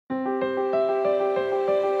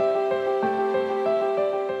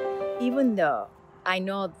even though I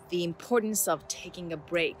know the importance of taking a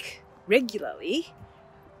break regularly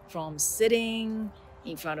from sitting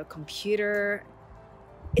in front of a computer,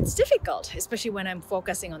 it's difficult, especially when I'm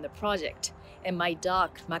focusing on the project. And my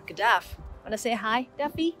dog, Duff, wanna say hi,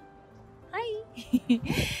 Duffy? Hi.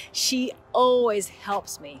 She always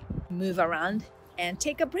helps me move around and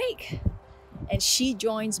take a break. And she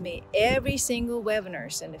joins me every single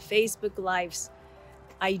webinars and the Facebook Lives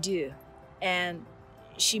I do. And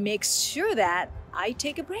she makes sure that I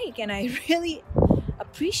take a break, and I really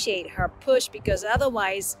appreciate her push, because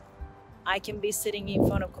otherwise I can be sitting in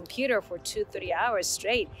front of a computer for 2-3 hours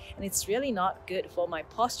straight, and it's really not good for my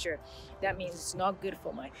posture. That means it's not good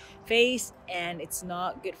for my face, and it's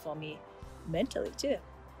not good for me mentally too.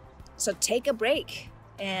 So take a break,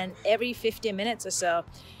 and every 15 minutes or so,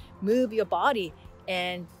 move your body,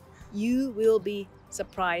 and you will be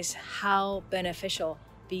surprised how beneficial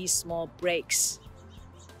these small breaks,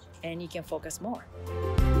 and you can focus more.